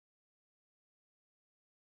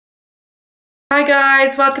Hi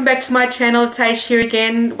guys, welcome back to my channel. It's Ayshxo here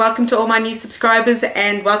again. Welcome to all my new subscribers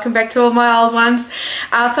and welcome back to all my old ones.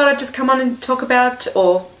 I thought I'd just come on and talk about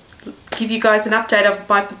or give you guys an update of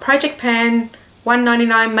my Project Pan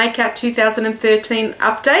 $1.99 Makeout 2013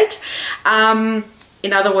 update.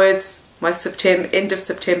 In other words, my end of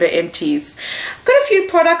September empties. I've got a few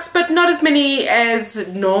products but not as many as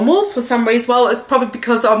normal for some reason. Well, it's probably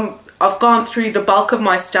because I've gone through the bulk of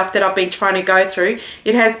my stuff that I've been trying to go through.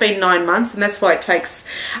 It has been 9 months and that's why it takes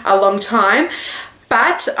a long time.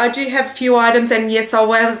 But I do have a few items, and yes, I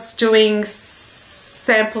was doing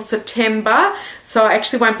sample September. So I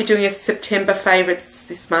actually won't be doing a September favourites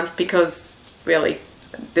this month because really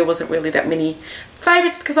there wasn't really that many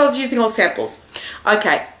favourites because I was using all samples.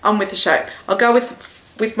 Okay, on with the show. I'll go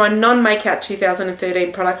with my non-Makeout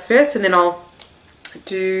 2013 products first and then I'll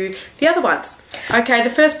do the other ones. Okay, the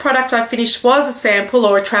first product I finished was a sample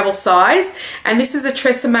or a travel size, and this is a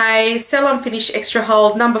Tresemme Salon Finish Extra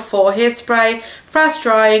Hold No. 4 hairspray, fast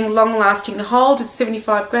drying, long lasting hold. It's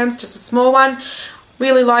 75 grams, just a small one.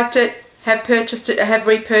 Really liked it, have purchased it, have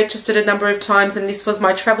repurchased it a number of times, and this was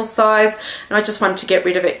my travel size and I just wanted to get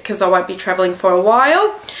rid of it because I won't be traveling for a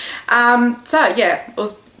while. So yeah, it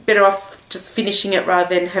was better off just finishing it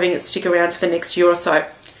rather than having it stick around for the next year or so.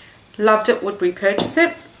 Loved it, would repurchase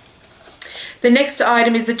it. The next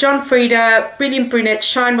item is the John Frieda Brilliant Brunette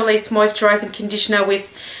Shine Release Moisturising Conditioner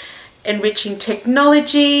with enriching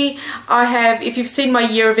technology. I have, if you've seen my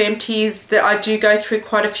year of empties, that I do go through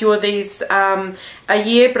quite a few of these a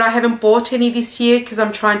year, but I haven't bought any this year because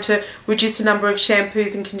I'm trying to reduce the number of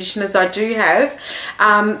shampoos and conditioners I do have.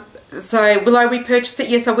 So will I repurchase it?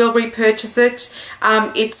 Yes, I will repurchase it.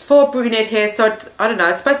 It's for brunette hair, so I don't know,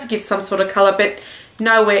 it's supposed to give some sort of colour, but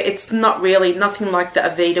nowhere, it's not really, nothing like the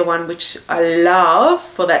Aveda one, which I love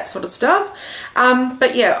for that sort of stuff.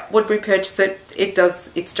 But yeah, would repurchase it. It does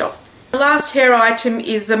its job. The last hair item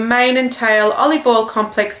is the Mane and Tail Olive Oil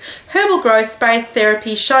Complex Herbal Growth Spray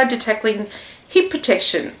Therapy Shine Detailing Heat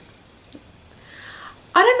Protection.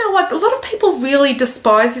 I don't know what, a lot of people really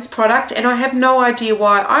despise this product and I have no idea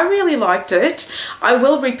why. I really liked it. I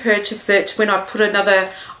will repurchase it when I put another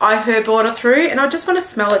iHerb order through, and I just want to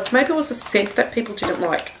smell it. Maybe it was a scent that people didn't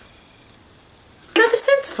like. No, the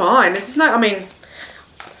scent's fine. It's no, I mean,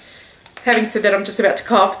 having said that, I'm just about to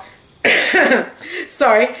cough.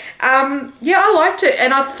 Sorry. Yeah, I liked it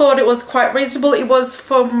and I thought it was quite reasonable. It was,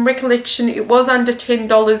 from recollection, it was under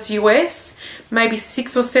 $10 US, maybe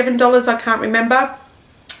 $6 or $7, I can't remember.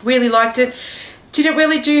 Really liked it. Did it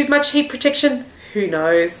really do much heat protection? Who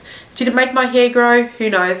knows. Did it make my hair grow? Who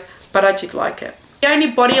knows. But I did like it. The only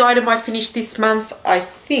body item I finished this month, I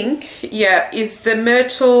think, yeah, is the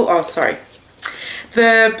Myrtle, oh sorry,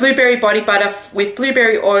 the Blueberry Body Butter with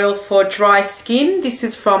blueberry oil for dry skin. This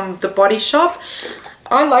is from the Body Shop.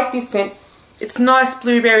 I like this scent. It's nice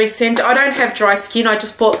blueberry scent. I don't have dry skin. I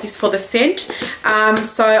just bought this for the scent.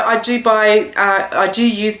 So I do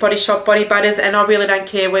use Body Shop body butters, and I really don't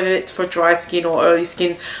care whether it's for dry skin or oily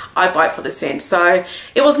skin. I buy it for the scent. So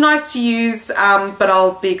it was nice to use, but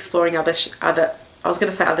I'll be exploring other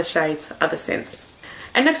shades, other scents.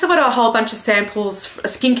 And next I've got a whole bunch of samples,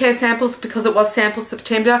 skincare samples, because it was sample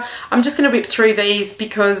September. I'm just going to rip through these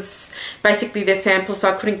because basically they're samples, so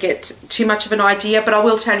I couldn't get too much of an idea, but I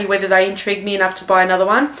will tell you whether they intrigue me enough to buy another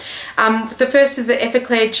one. The first is the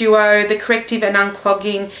Everclear Duo, the Corrective and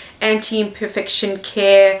Unclogging Anti-Imperfection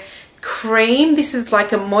Care Cream. This is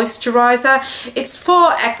like a moisturizer. It's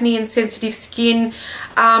for acne and sensitive skin.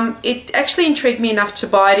 It actually intrigued me enough to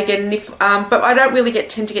buy it again, but I don't really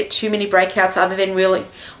tend to get too many breakouts other than really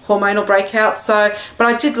hormonal breakouts. So, but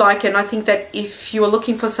I did like it, and I think that if you are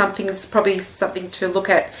looking for something, it's probably something to look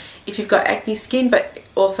at if you've got acne skin but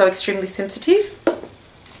also extremely sensitive.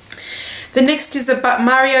 The next is a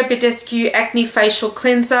Mario Badescu Acne Facial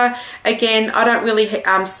Cleanser. Again, I don't really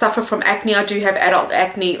suffer from acne. I do have adult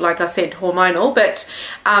acne, like I said, hormonal, but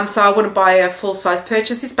so I wouldn't buy a full-size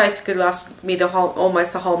purchase. This basically lasted me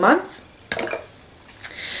almost the whole month.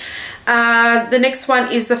 The next one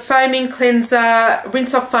is the Foaming Cleanser,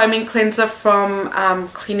 Rinse Off Foaming Cleanser from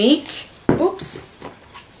Clinique. Oops.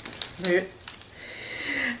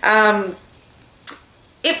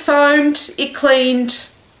 It foamed, it cleaned,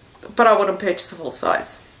 but I wouldn't purchase a full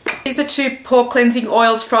size. These are two pore cleansing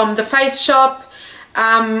oils from the Face Shop,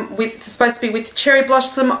 supposed to be with cherry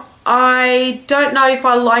blossom. I don't know if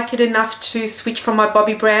I like it enough to switch from my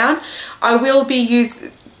Bobbi Brown. I will be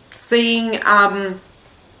seeing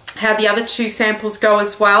how the other two samples go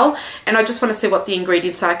as well, and I just want to see what the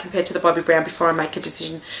ingredients are compared to the Bobbi Brown before I make a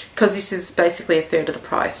decision, because this is basically a third of the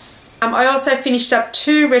price. I also finished up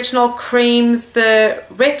 2 retinol creams, the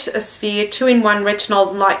Retosphere 2-in-1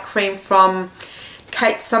 retinol night cream from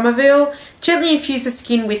Kate Somerville. Gently infuse the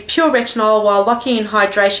skin with pure retinol while locking in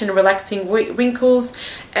hydration and relaxing wrinkles,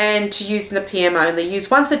 and to use in the PM only. Use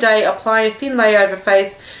once a day, apply a thin layer over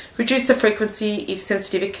face, reduce the frequency if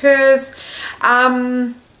sensitive occurs.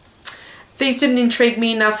 These didn't intrigue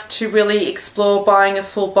me enough to really explore buying a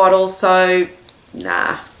full bottle, so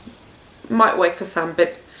nah, might work for some,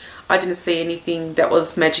 but I didn't see anything that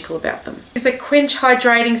was magical about them. This is a Quench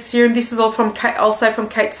Hydrating Serum. This is all from also from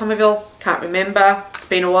Kate Somerville. Can't remember. It's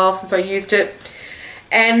been a while since I used it.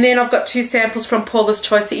 And then I've got 2 samples from Paula's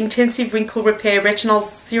Choice, the Intensive Wrinkle Repair Retinol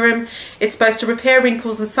Serum. It's supposed to repair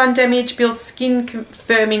wrinkles and sun damage, build skin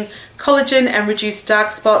confirming collagen and reduce dark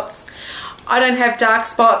spots. I don't have dark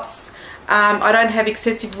spots. I don't have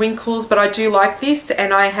excessive wrinkles, but I do like this,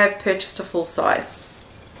 and I have purchased a full size.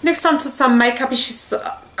 Next on to some makeup-ish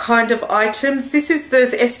kind of items. This is the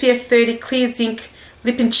SPF 30 Clear Zinc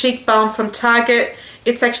Lip and Cheek Balm from Target.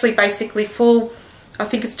 It's actually basically full. I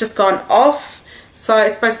think it's just gone off. So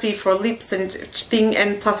it's supposed to be for lips and thing,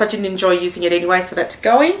 and plus I didn't enjoy using it anyway, so that's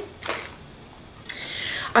going.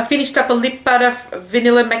 I finished up a lip butter,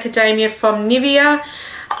 Vanilla Macadamia from Nivea.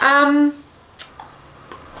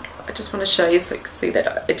 I just want to show you so you can see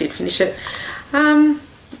that I did finish it. I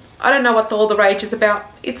don't know what all the rage is about.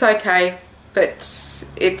 It's okay, but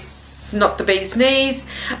it's not the bee's knees.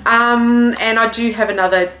 And I do have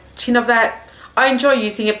another tin of that. I enjoy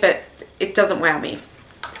using it, but it doesn't wow me.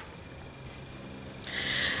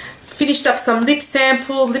 Finished up some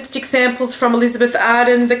lipstick samples from Elizabeth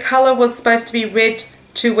Arden. The colour was supposed to be Red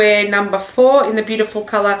to Wear number 4 in the beautiful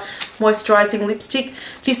colour moisturising lipstick.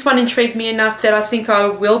 This one intrigued me enough that I think I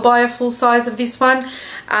will buy a full size of this one.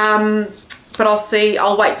 But I'll see.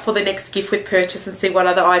 I'll wait for the next gift with purchase and see what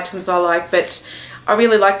other items I like. But I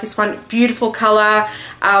really like this one. Beautiful colour.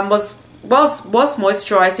 Was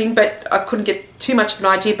moisturising, but I couldn't get too much of an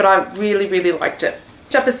idea. But I really liked it.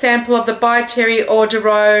 Up a sample of the By Terry Eau de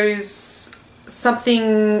Rose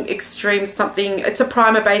something extreme something. It's a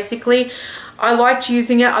primer basically. I liked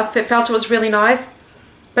using it. I felt it was really nice,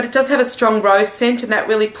 but it does have a strong rose scent, and that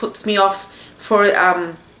really puts me off for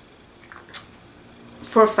a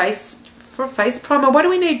face primer. What do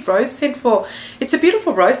we need rose scent for? It's a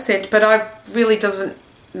beautiful rose scent, but I really doesn't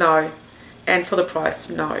know. And for the price,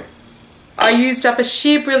 no. I used up a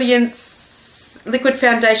Sheer Brilliance liquid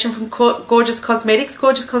foundation from Gorgeous Cosmetics.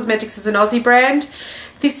 Gorgeous Cosmetics is an Aussie brand.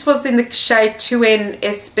 This was in the shade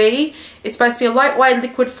 2NSB. It's supposed to be a lightweight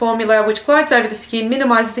liquid formula which glides over the skin,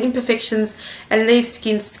 minimises imperfections and leaves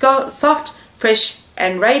skin soft, fresh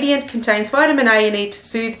and radiant. Contains vitamin A and E to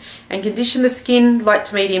soothe and condition the skin, light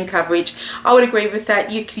to medium coverage. I would agree with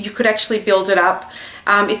that. You could actually build it up.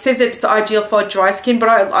 It says that it's ideal for dry skin, but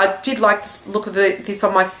I did like the look of this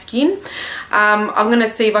on my skin. I'm going to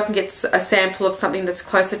see if I can get a sample of something that's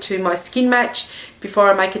closer to my skin match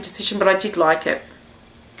before I make a decision, but I did like it.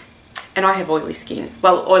 And I have oily skin,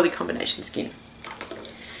 well, oily combination skin.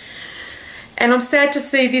 And I'm sad to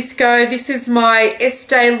see this go. This is my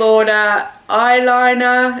Estee Lauder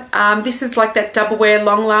eyeliner. This is like that double wear,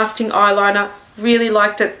 long-lasting eyeliner. Really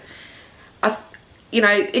liked it. You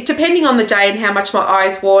know, it depending on the day and how much my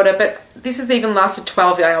eyes water, but this has even lasted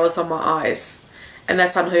 12 hours on my eyes. And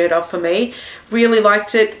that's unheard of for me. Really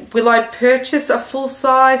liked it. Will I purchase a full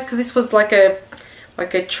size? Because this was like a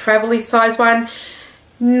travel-y size one.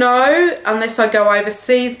 No, unless I go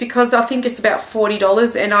overseas, because I think it's about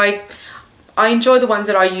 $40, and I enjoy the ones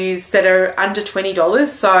that I use that are under $20,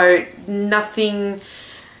 so nothing.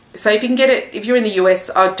 So if you can get it, if you're in the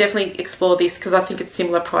US, I'll definitely explore this because I think it's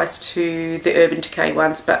similar price to the Urban Decay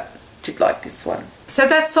ones, but did like this one. So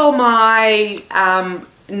that's all my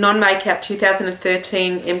non-Makeout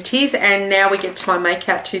 2013 Empties, and now we get to my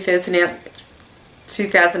Makeout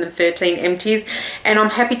 2013 Empties, and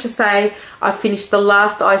I'm happy to say I finished the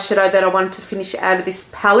last eyeshadow that I wanted to finish out of this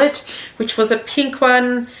palette, which was a pink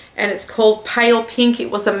one, and it's called Pale Pink. It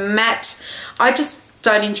was a matte. I just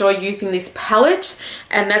don't enjoy using this palette,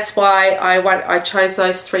 and that's why I chose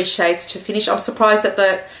those 3 shades to finish. I'm surprised that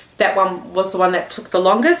that one was the one that took the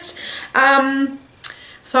longest.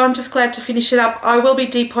 So I'm just glad to finish it up. I will be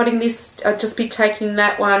depotting this. I'll just be taking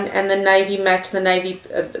that one and the navy matte,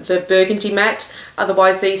 the burgundy matte.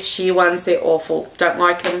 Otherwise, these sheer ones, they're awful. Don't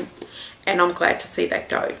like them, and I'm glad to see that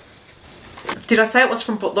go. Did I say it was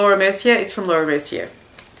from Laura Mercier? It's from Laura Mercier.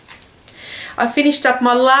 I finished up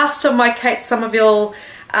my last of my Kate Somerville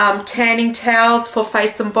tanning towels for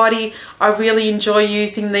face and body. I really enjoy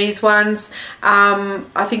using these ones.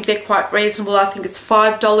 I think they're quite reasonable. I think it's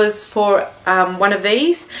 $5 for one of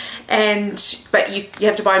these, but you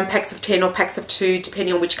have to buy in packs of 10 or packs of 2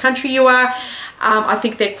 depending on which country you are. I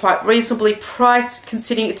think they're quite reasonably priced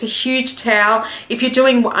considering it's a huge towel. If you're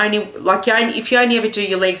doing if you only ever do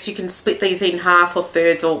your legs, you can split these in half or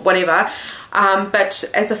thirds or whatever. But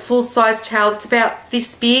as a full-size towel, it's about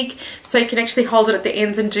this big, so you can actually hold it at the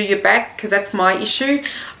ends and do your back, because that's my issue.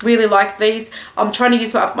 Really like these. I'm trying to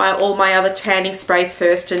use up all my other tanning sprays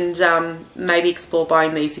first, and maybe explore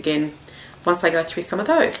buying these again once I go through some of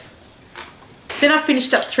those. Then I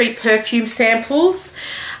finished up 3 perfume samples.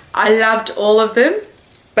 I loved all of them,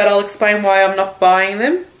 but I'll explain why I'm not buying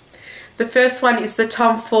them. The first one is the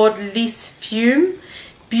Tom Ford Phew.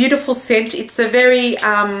 Beautiful scent. It's a very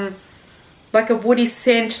like a woody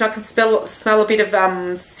scent, and I can smell a bit of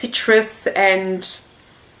citrus, and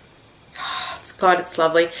it's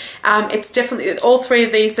lovely. It's definitely, all 3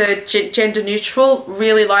 of these are gender neutral.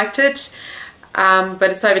 Really liked it,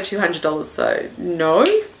 but it's over $200, so no.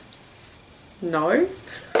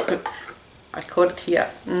 I caught it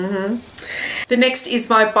here. The next is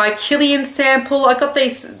my by Kilian sample. I got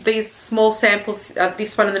these small samples,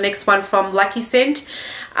 this one and the next one, from Lucky Scent,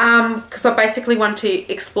 because I basically want to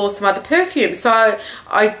explore some other perfumes. So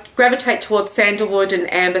I gravitate towards sandalwood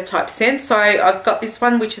and amber type scents. So I got this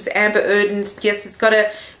one, which is Amber Oud, and yes, it's got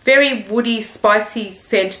a very woody, spicy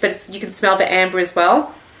scent, but you can smell the amber as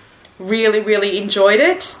well. Really enjoyed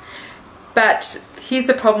it, but here's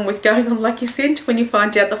the problem with going on Lucky Scent when you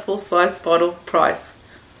find out the full-size bottle price.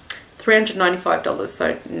 $395,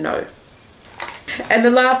 so no. And the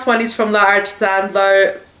last one is from La Artisan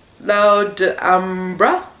L'Eau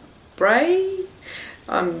d'Ambre.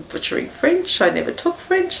 I'm butchering French. I never took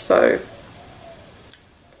French, so.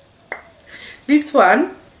 This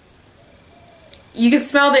one, you can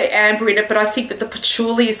smell the amber in it, but I think that the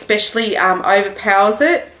patchouli especially overpowers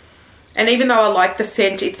it. And even though I like the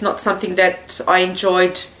scent, it's not something that I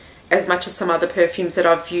enjoyed as much as some other perfumes that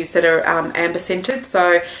I've used that are amber scented.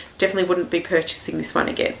 So definitely wouldn't be purchasing this one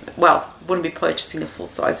again. Well, wouldn't be purchasing a full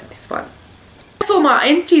size of this one. That's all my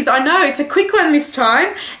empties. I know, it's a quick one this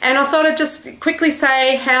time. And I thought I'd just quickly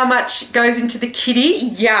say how much goes into the kitty.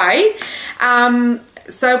 Yay.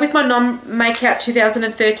 So with my Non-Makeout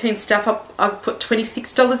 2013 stuff, I put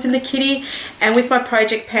 $26 in the kitty, and with my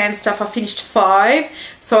Project Pan stuff I finished $5,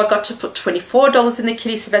 so I got to put $24 in the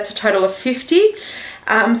kitty, so that's a total of $50.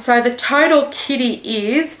 So the total kitty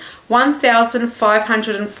is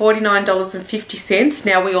 $1,549.50.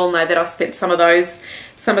 Now we all know that I've spent some of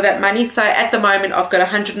that money, so at the moment I've got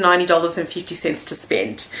 $190.50 to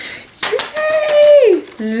spend. Yay!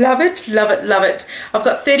 Love it. I've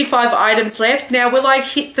got 35 items left. Now, will I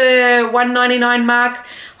hit the $199 mark?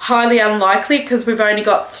 Highly unlikely, because we've only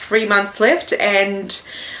got 3 months left, and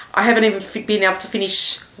I haven't even been able to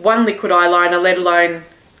finish one liquid eyeliner, let alone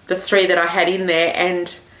the 3 that I had in there,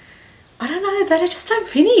 and I don't know, that I just don't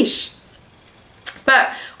finish.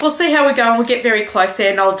 But we'll see how we go, and we'll get very close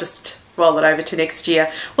there, and I'll just roll it over to next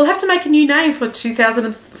year. We'll have to make a new name for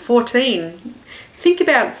 2014. Think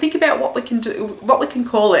about what we can do, what we can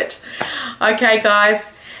call it. Okay,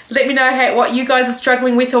 guys, let me know what you guys are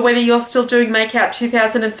struggling with, or whether you're still doing Makeout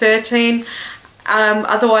 2013.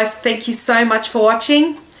 Otherwise, thank you so much for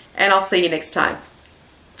watching, and I'll see you next time.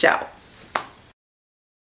 Ciao.